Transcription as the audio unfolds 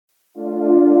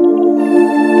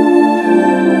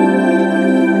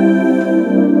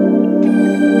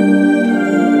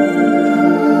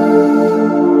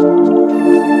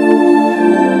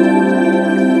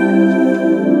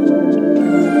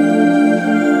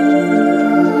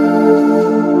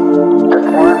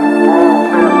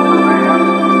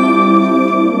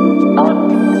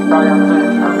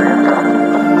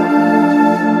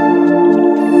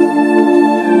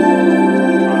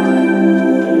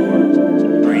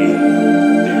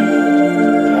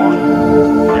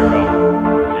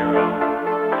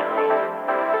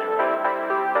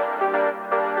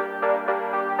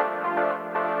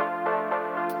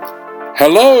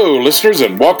listeners,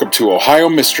 and welcome to Ohio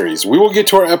Mysteries. We will get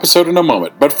to our episode in a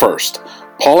moment, but first,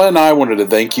 Paula and I wanted to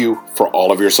thank you for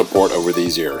all of your support over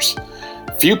these years.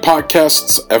 Few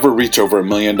podcasts ever reach over 1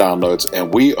 million downloads,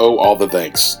 and we owe all the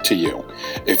thanks to you.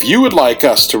 If you would like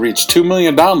us to reach 2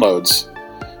 million downloads,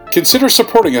 consider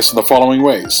supporting us in the following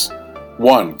ways.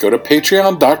 1. Go to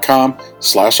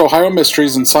patreon.com/Ohio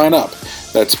Mysteries and sign up.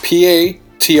 That's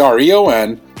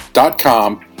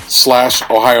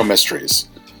patreon.com/Ohio Mysteries.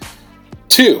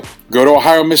 2. Go to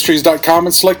ohiomysteries.com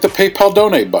and select the PayPal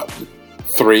donate button.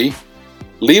 3.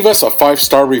 Leave us a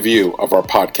 5-star review of our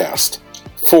podcast.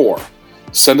 4.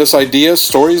 Send us ideas,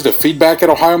 stories to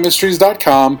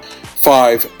feedback@ohiomysteries.com.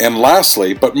 5. And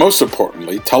lastly, but most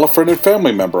importantly, tell a friend and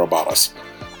family member about us.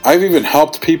 I've even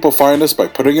helped people find us by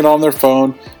putting it on their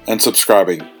phone and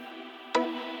subscribing.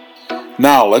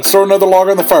 Now, let's throw another log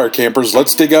on the fire, campers.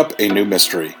 Let's dig up a new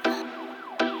mystery.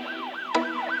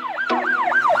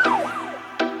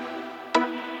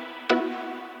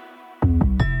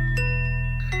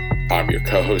 I'm your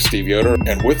co-host, Steve Yoder,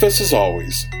 and with us as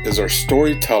always is our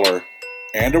storyteller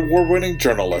and award-winning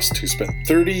journalist who spent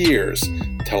 30 years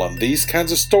telling these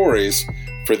kinds of stories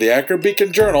for the Akron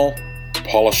Beacon Journal,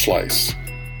 Paula Schleis.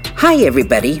 Hi,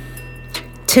 everybody.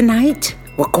 Tonight,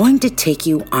 we're going to take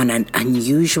you on an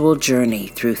unusual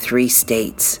journey through 3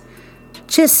 states.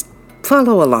 Just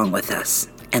follow along with us,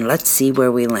 and let's see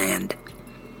where we land.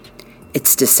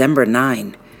 It's December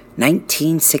 9,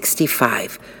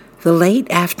 1965, the late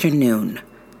afternoon.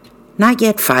 Not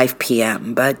yet 5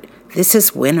 p.m., but this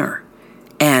is winter.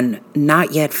 And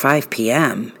not yet 5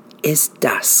 p.m. is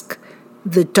dusk,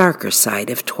 the darker side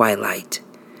of twilight.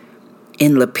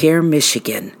 In Lapeer,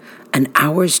 Michigan, an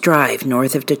hour's drive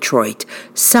north of Detroit,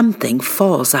 something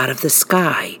falls out of the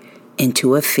sky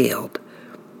into a field.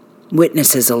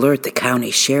 Witnesses alert the county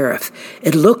sheriff.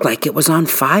 It looked like it was on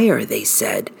fire, they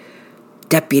said.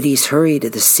 Deputies hurry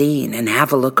to the scene and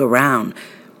have a look around,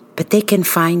 but they can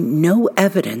find no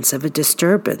evidence of a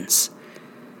disturbance.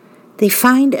 They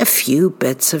find a few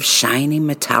bits of shiny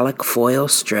metallic foil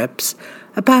strips,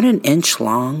 about 1 inch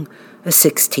long,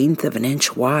 1/16 of an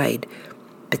inch wide,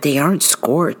 but they aren't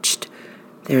scorched.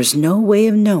 There's no way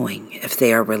of knowing if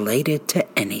they are related to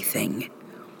anything.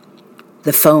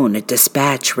 The phone at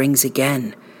dispatch rings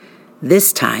again,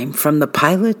 this time from the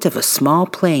pilot of a small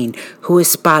plane who has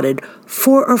spotted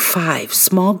 4 or 5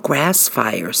 small grass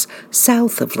fires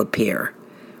south of Lapeer.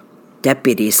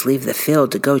 Deputies leave the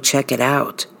field to go check it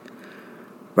out.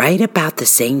 Right about the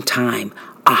same time,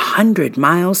 100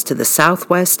 miles to the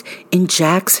southwest in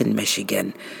Jackson,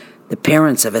 Michigan, the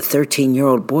parents of a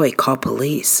 13-year-old boy call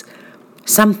police.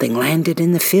 Something landed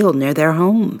in the field near their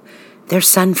home. Their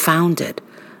son found it,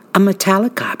 a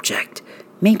metallic object,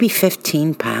 maybe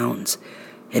 15 pounds.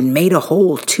 It made a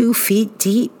hole 2 feet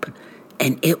deep,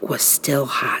 and it was still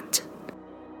hot.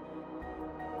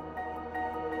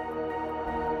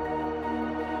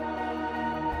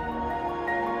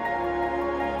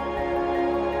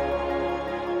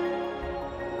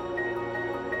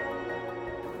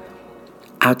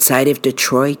 Outside of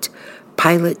Detroit,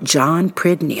 pilot John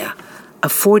Pridnia, a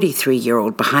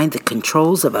 43-year-old behind the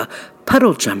controls of a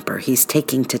puddle jumper he's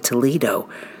taking to Toledo,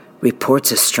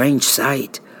 reports a strange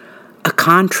sight. A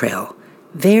contrail,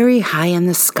 very high in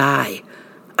the sky.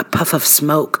 A puff of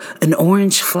smoke, an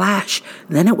orange flash,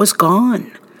 then it was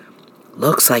gone.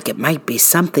 Looks like it might be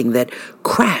something that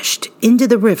crashed into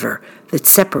the river that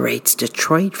separates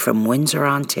Detroit from Windsor,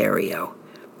 Ontario.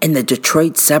 In the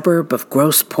Detroit suburb of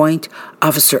Grosse Pointe,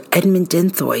 Officer Edmund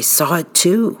Dinthoy saw it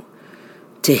too.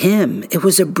 To him, it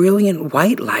was a brilliant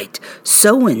white light,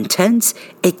 so intense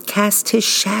it cast his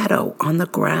shadow on the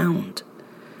ground.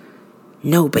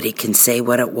 Nobody can say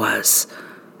what it was.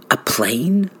 A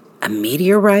plane? A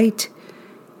meteorite?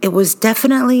 It was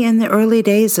definitely in the early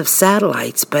days of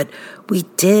satellites, but we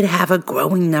did have a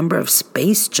growing number of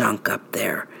space junk up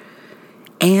there.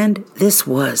 And this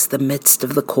was the midst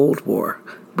of the Cold War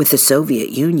with the Soviet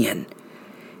Union.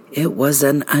 It was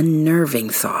an unnerving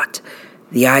thought,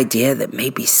 the idea that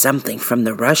maybe something from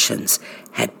the Russians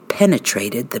had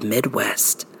penetrated the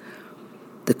Midwest.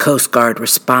 The Coast Guard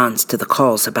responds to the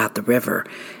calls about the river,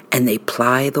 and they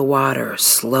ply the water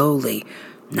slowly,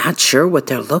 not sure what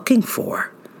they're looking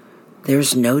for.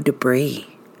 There's no debris.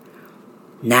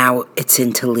 Now it's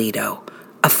in Toledo.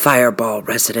 A fireball,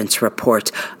 residents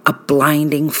report, a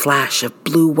blinding flash of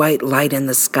blue-white light in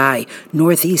the sky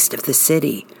northeast of the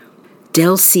city.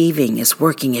 Dale Sieving is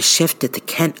working a shift at the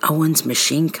Kent Owens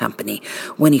Machine Company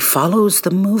when he follows the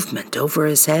movement over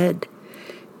his head.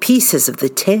 Pieces of the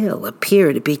tail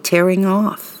appear to be tearing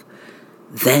off.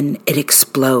 Then it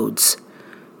explodes.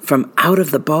 From out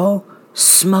of the ball,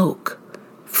 smoke.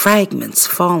 fragments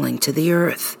falling to the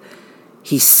earth.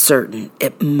 He's certain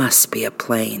it must be a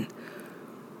plane.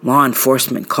 Law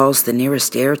enforcement calls the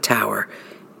nearest air tower.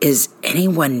 Is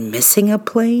anyone missing a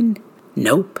plane?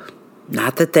 Nope,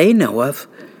 not that they know of.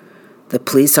 The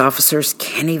police officers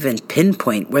can't even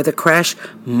pinpoint where the crash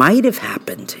might have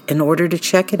happened in order to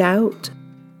check it out.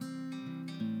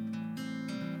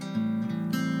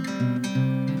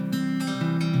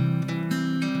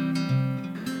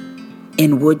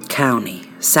 In Wood County,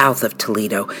 south of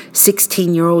Toledo,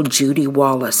 16-year-old Judy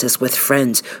Wallace is with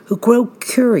friends who grow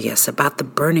curious about the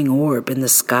burning orb in the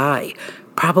sky,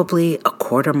 probably a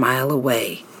quarter-mile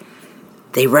away.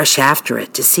 They rush after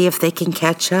it to see if they can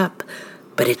catch up,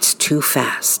 but it's too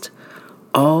fast.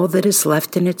 All that is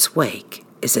left in its wake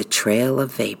is a trail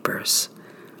of vapors.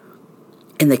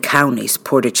 In the county's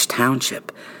Portage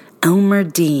Township, Elmer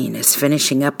Dean is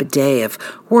finishing up a day of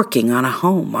working on a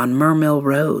home on Mermill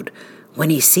Road when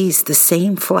he sees the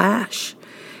same flash.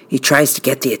 He tries to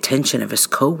get the attention of his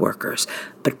co-workers,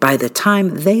 but by the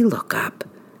time they look up,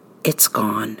 it's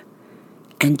gone.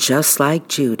 And just like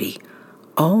Judy,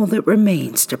 all that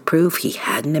remains to prove he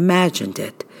hadn't imagined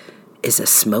it is a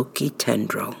smoky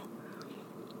tendril.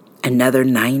 Another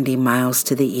 90 miles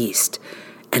to the east,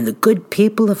 and the good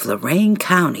people of Lorain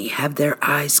County have their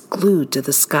eyes glued to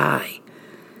the sky.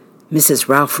 Mrs.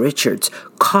 Ralph Richards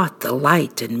caught the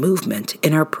light and movement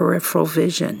in her peripheral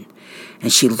vision,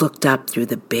 and she looked up through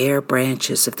the bare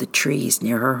branches of the trees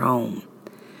near her home.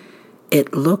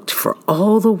 It looked for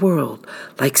all the world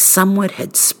like someone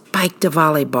had spiked a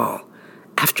volleyball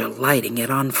after lighting it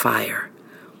on fire.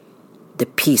 The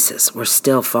pieces were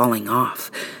still falling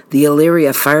off. The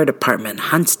Elyria Fire Department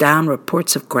hunts down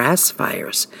reports of grass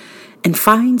fires and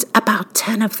finds about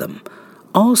 10 of them,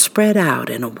 all spread out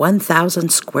in a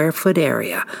 1,000-square-foot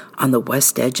area on the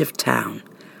west edge of town.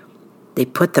 They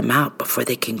put them out before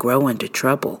they can grow into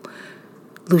trouble.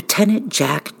 Lieutenant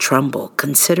Jack Trumbull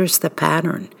considers the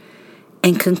pattern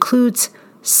and concludes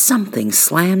something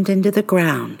slammed into the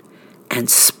ground and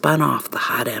spun off the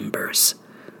hot embers.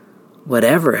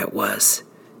 Whatever it was,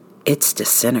 it's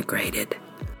disintegrated.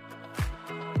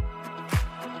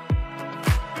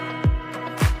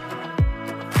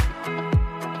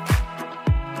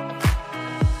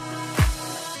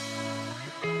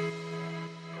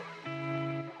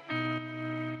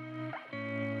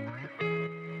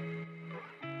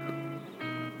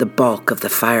 The bulk of the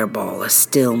fireball is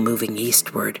still moving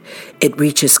eastward. It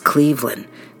reaches Cleveland,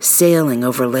 sailing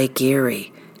over Lake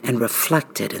Erie, and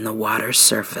reflected in the water's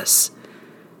surface.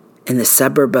 In the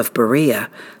suburb of Berea,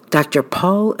 Dr.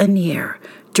 Paul Anier,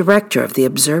 director of the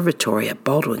observatory at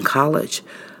Baldwin College,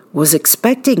 was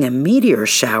expecting a meteor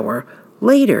shower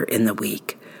later in the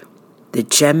week. The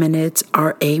Geminids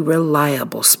are a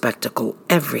reliable spectacle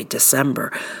every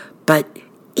December, but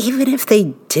even if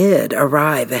they did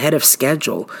arrive ahead of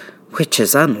schedule, which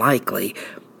is unlikely,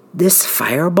 this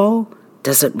fireball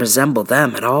doesn't resemble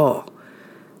them at all.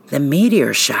 The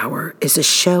meteor shower is a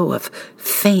show of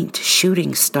faint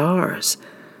shooting stars,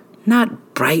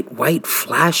 not bright white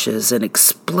flashes and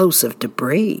explosive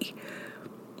debris.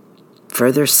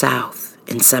 Further south,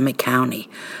 in Summit County,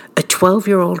 a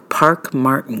 12-year-old Park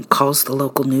Martin calls the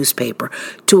local newspaper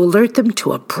to alert them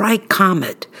to a bright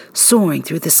comet soaring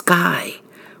through the sky.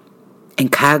 In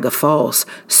Cuyahoga Falls,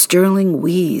 Sterling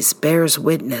Wees bears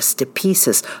witness to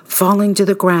pieces falling to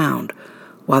the ground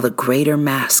while the greater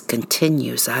mass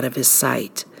continues out of his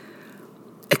sight.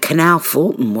 A Canal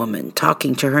Fulton woman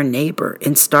talking to her neighbor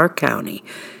in Stark County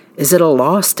is at a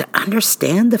loss to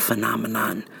understand the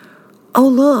phenomenon. "Oh,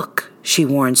 look," she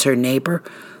warns her neighbor,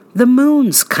 "the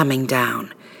moon's coming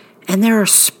down, and there are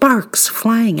sparks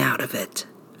flying out of it."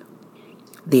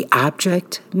 The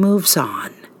object moves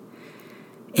on.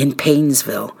 In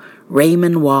Paynesville,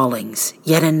 Raymond Wallings,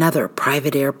 yet another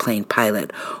private airplane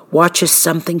pilot, watches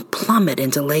something plummet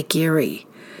into Lake Erie.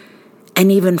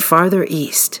 And even farther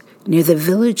east, near the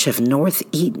village of North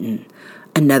Eaton,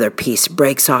 another piece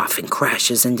breaks off and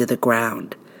crashes into the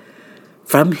ground.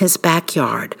 From his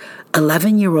backyard,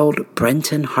 11-year-old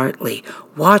Brenton Hartley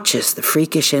watches the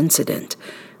freakish incident,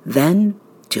 then,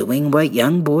 doing what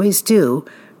young boys do,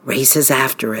 races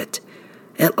after it.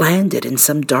 It landed in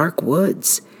some dark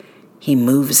woods. He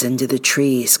moves into the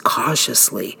trees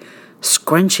cautiously,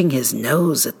 scrunching his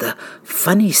nose at the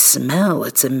funny smell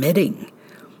it's emitting.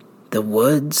 The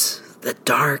woods, the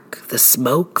dark, the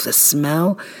smoke, the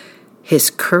smell. His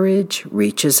courage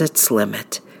reaches its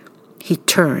limit. He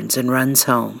turns and runs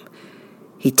home.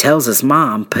 He tells his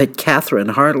mom, but Catherine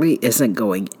Hartley isn't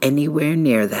going anywhere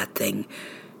near that thing.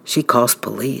 She calls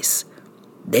police.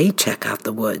 They check out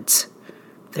the woods.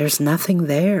 There's nothing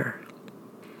there.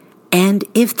 And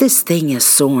if this thing is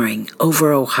soaring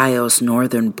over Ohio's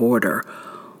northern border,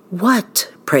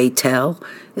 what, pray tell,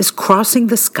 is crossing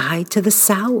the sky to the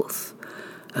south?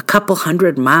 A couple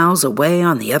 100 miles away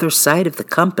on the other side of the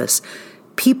compass,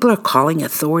 people are calling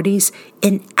authorities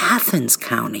in Athens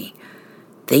County.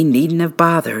 They needn't have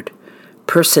bothered.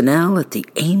 Personnel at the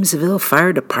Amesville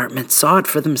Fire Department saw it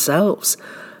for themselves,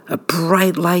 a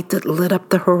bright light that lit up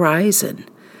the horizon.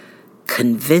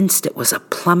 Convinced it was a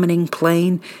plummeting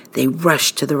plane, they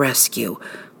rushed to the rescue,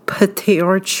 but they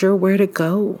aren't sure where to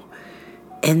go.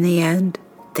 In the end,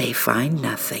 they find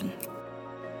nothing.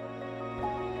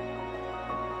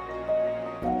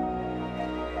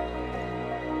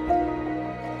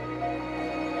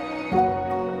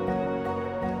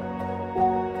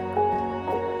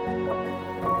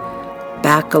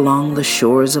 Back along the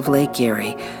shores of Lake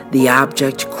Erie, the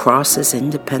object crosses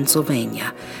into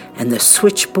Pennsylvania, and the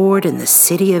switchboard in the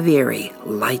city of Erie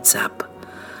lights up.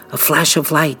 A flash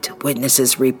of light,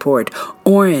 witnesses report.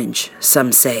 Orange,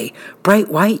 some say. Bright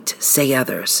white, say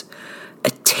others. A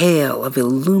tail of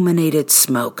illuminated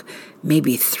smoke,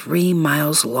 maybe 3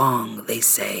 miles long, they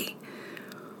say.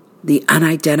 The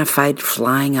unidentified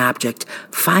flying object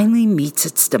finally meets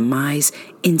its demise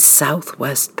in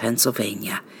southwest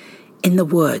Pennsylvania, in the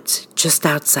woods just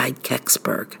outside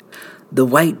Kecksburg. The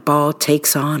white ball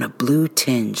takes on a blue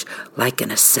tinge like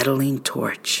an acetylene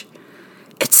torch.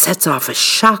 It sets off a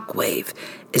shock wave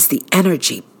as the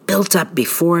energy built up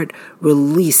before it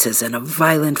releases in a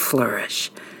violent flourish.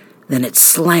 Then it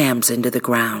slams into the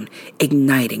ground,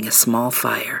 igniting a small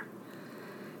fire.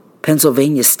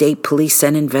 Pennsylvania State Police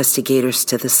sent investigators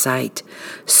to the site.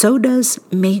 So does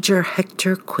Major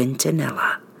Hector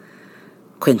Quintanilla.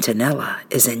 Quintanilla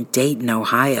is in Dayton,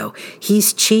 Ohio.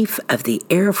 He's chief of the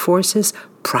Air Force's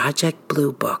Project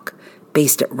Blue Book,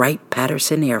 based at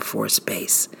Wright-Patterson Air Force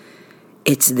Base.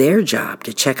 It's their job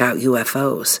to check out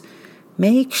UFOs,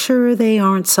 make sure they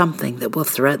aren't something that will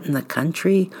threaten the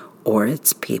country or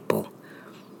its people.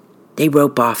 They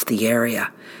rope off the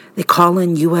area. They call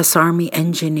in U.S. Army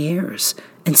engineers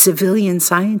and civilian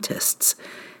scientists.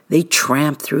 They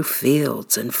tramp through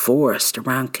fields and forest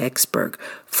around Kecksburg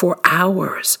for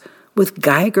hours with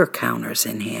Geiger counters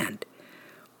in hand.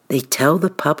 They tell the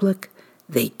public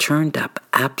they turned up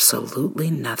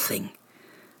absolutely nothing.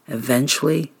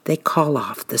 Eventually, they call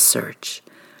off the search.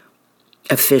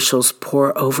 Officials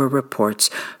pore over reports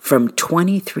from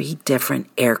 23 different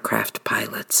aircraft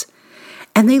pilots,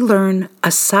 and they learn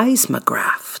a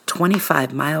seismograph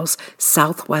 25 miles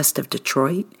southwest of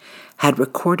Detroit had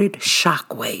recorded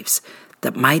shock waves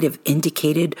that might have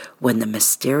indicated when the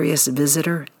mysterious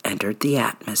visitor entered the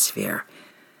atmosphere.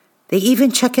 They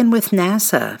even check in with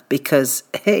NASA because,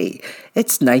 hey,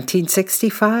 it's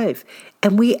 1965,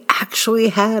 and we actually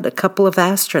had a couple of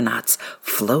astronauts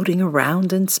floating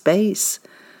around in space.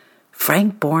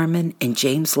 Frank Borman and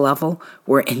James Lovell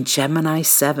were in Gemini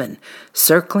 7,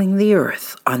 circling the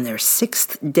Earth on their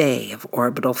 6th day of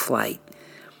orbital flight.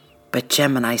 But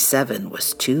Gemini 7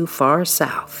 was too far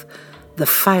south, the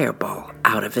fireball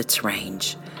out of its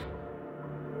range.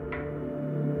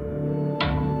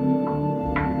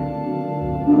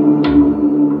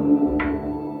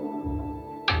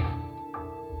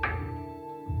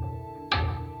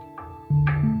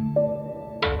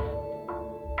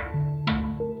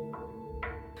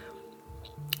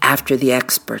 After the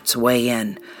experts weigh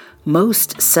in,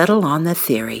 most settle on the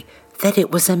theory that it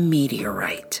was a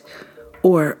meteorite,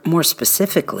 or more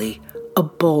specifically, a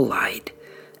bolide,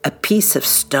 a piece of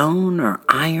stone or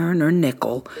iron or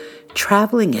nickel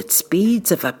traveling at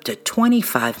speeds of up to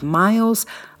 25 miles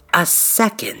a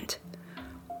second.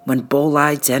 When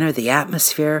bolides enter the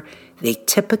atmosphere, they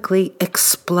typically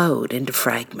explode into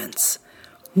fragments.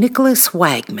 Nicholas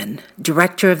Wagman,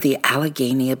 director of the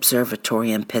Allegheny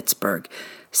Observatory in Pittsburgh,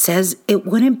 says it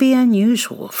wouldn't be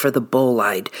unusual for the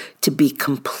bolide to be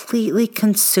completely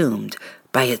consumed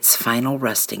by its final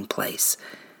resting place.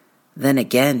 Then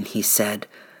again, he said,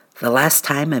 the last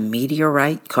time a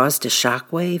meteorite caused a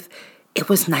shockwave, it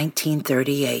was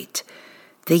 1938.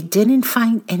 They didn't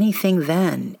find anything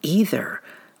then either,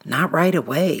 not right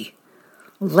away.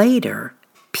 Later,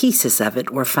 pieces of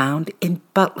it were found in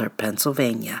Butler,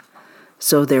 Pennsylvania,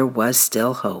 so there was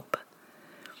still hope.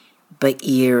 But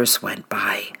years went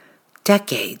by,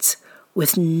 decades,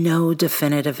 with no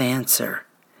definitive answer.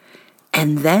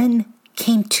 And then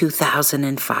came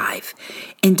 2005.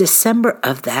 In December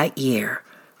of that year,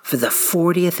 for the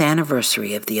 40th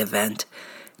anniversary of the event,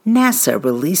 NASA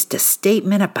released a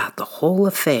statement about the whole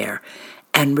affair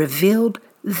and revealed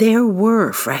there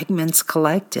were fragments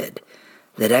collected,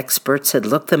 that experts had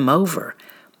looked them over,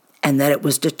 and that it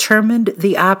was determined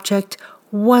the object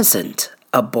wasn't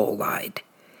a bolide.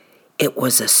 It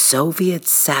was a Soviet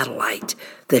satellite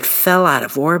that fell out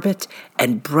of orbit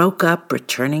and broke up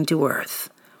returning to Earth.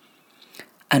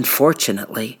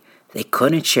 Unfortunately, they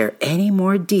couldn't share any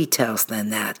more details than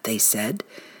that, they said,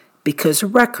 because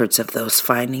records of those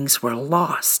findings were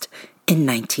lost in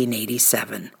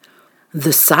 1987. The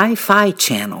Sci-Fi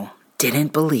Channel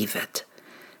didn't believe it.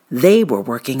 They were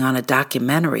working on a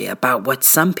documentary about what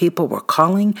some people were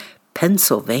calling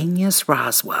Pennsylvania's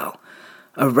Roswell,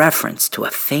 a reference to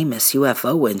a famous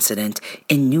UFO incident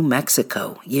in New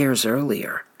Mexico years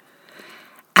earlier.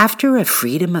 After a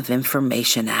Freedom of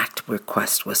Information Act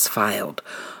request was filed,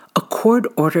 a court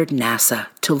ordered NASA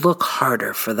to look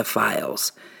harder for the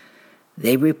files.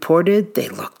 They reported they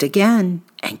looked again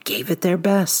and gave it their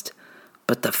best,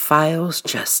 but the files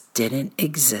just didn't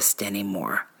exist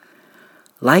anymore.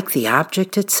 Like the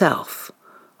object itself,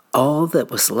 all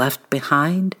that was left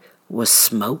behind was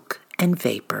smoke and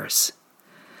vapors.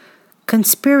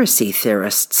 Conspiracy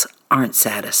theorists aren't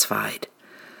satisfied.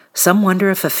 Some wonder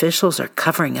if officials are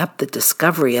covering up the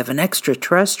discovery of an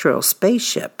extraterrestrial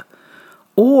spaceship,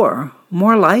 or,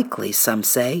 more likely, some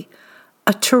say,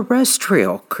 a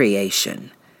terrestrial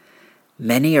creation.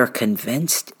 Many are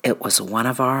convinced it was one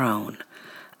of our own,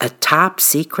 a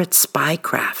top-secret spy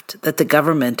craft that the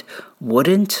government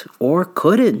wouldn't or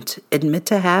couldn't admit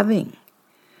to having.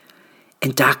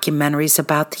 In documentaries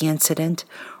about the incident,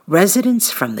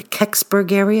 residents from the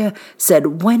Kecksburg area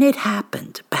said when it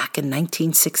happened back in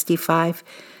 1965,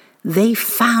 they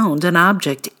found an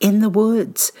object in the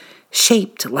woods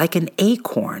shaped like an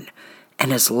acorn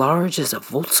and as large as a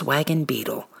Volkswagen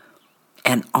Beetle,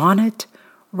 and on it,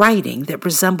 writing that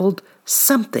resembled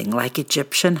something like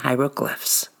Egyptian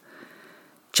hieroglyphs.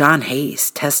 John Hayes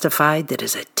testified that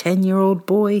as a 10-year-old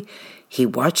boy, he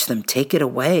watched them take it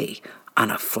away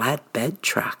on a flatbed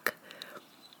truck.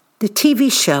 The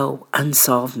TV show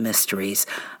Unsolved Mysteries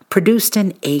produced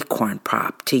an acorn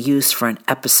prop to use for an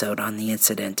episode on the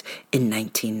incident in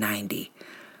 1990.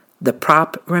 The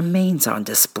prop remains on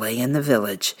display in the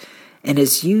village and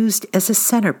is used as a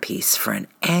centerpiece for an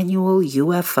annual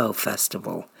UFO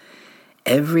festival.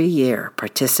 Every year,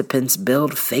 participants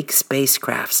build fake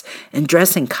spacecrafts and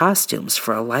dress in costumes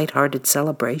for a lighthearted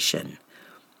celebration.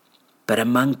 But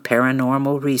among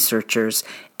paranormal researchers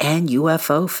and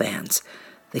UFO fans,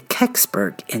 the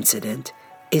Kecksburg incident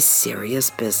is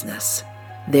serious business.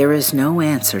 There is no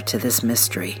answer to this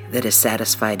mystery that has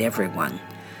satisfied everyone.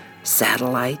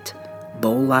 Satellite,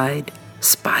 bolide,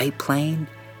 spy plane,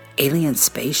 alien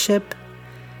spaceship?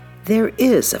 There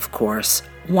is, of course,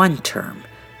 one term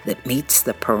that meets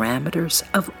the parameters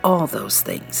of all those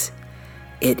things.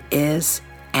 It is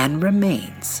and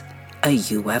remains a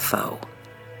UFO.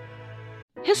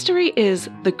 History is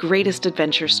the greatest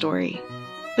adventure story.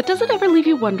 But does it ever leave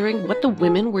you wondering what the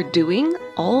women were doing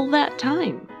all that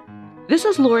time? This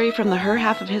is Lori from the Her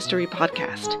Half of History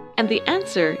podcast, and the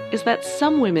answer is that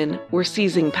some women were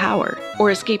seizing power,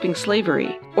 or escaping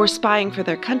slavery, or spying for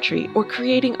their country, or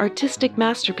creating artistic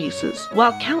masterpieces,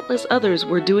 while countless others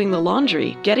were doing the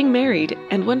laundry, getting married,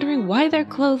 and wondering why their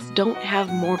clothes don't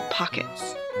have more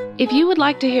pockets. If you would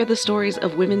like to hear the stories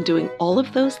of women doing all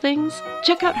of those things,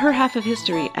 check out Her Half of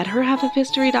History at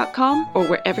herhalfofhistory.com or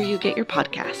wherever you get your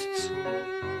podcasts.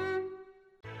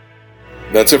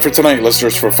 That's it for tonight,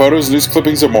 listeners. For photos, news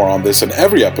clippings, and more on this and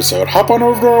every episode, hop on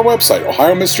over to our website,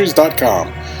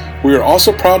 ohiomysteries.com. We are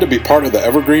also proud to be part of the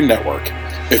Evergreen Network.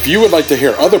 If you would like to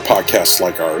hear other podcasts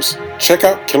like ours, check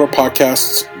out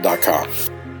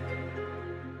killerpodcasts.com.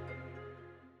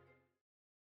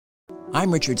 I'm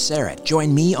Richard Serrett.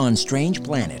 Join me on Strange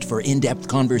Planet for in-depth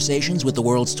conversations with the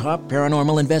world's top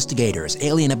paranormal investigators,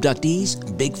 alien abductees,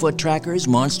 Bigfoot trackers,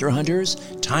 monster hunters,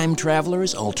 time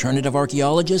travelers, alternative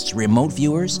archaeologists, remote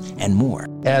viewers, and more.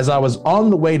 As I was on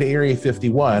the way to Area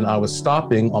 51, I was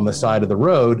stopping on the side of the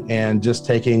road and just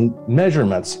taking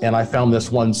measurements. And I found this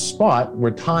one spot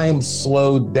where time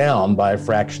slowed down by a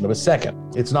fraction of a second.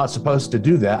 It's not supposed to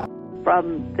do that.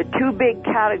 From the two big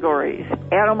categories,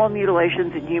 animal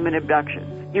mutilations and human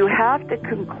abductions, you have to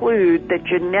conclude that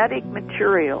genetic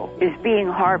material is being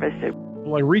harvested.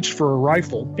 Well, I reached for a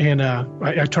rifle, and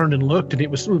I turned and looked, and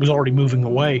it was already moving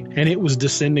away, and it was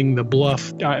descending the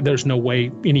bluff. There's no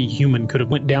way any human could have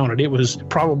went down it. It was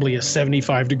probably a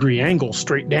 75-degree angle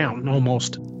straight down,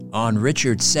 almost. On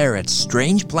Richard Serrett's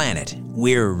Strange Planet,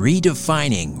 we're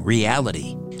redefining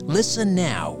reality. Listen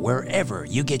now wherever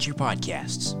you get your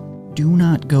podcasts. Do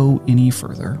not go any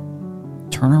further.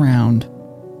 Turn around.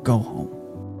 Go home.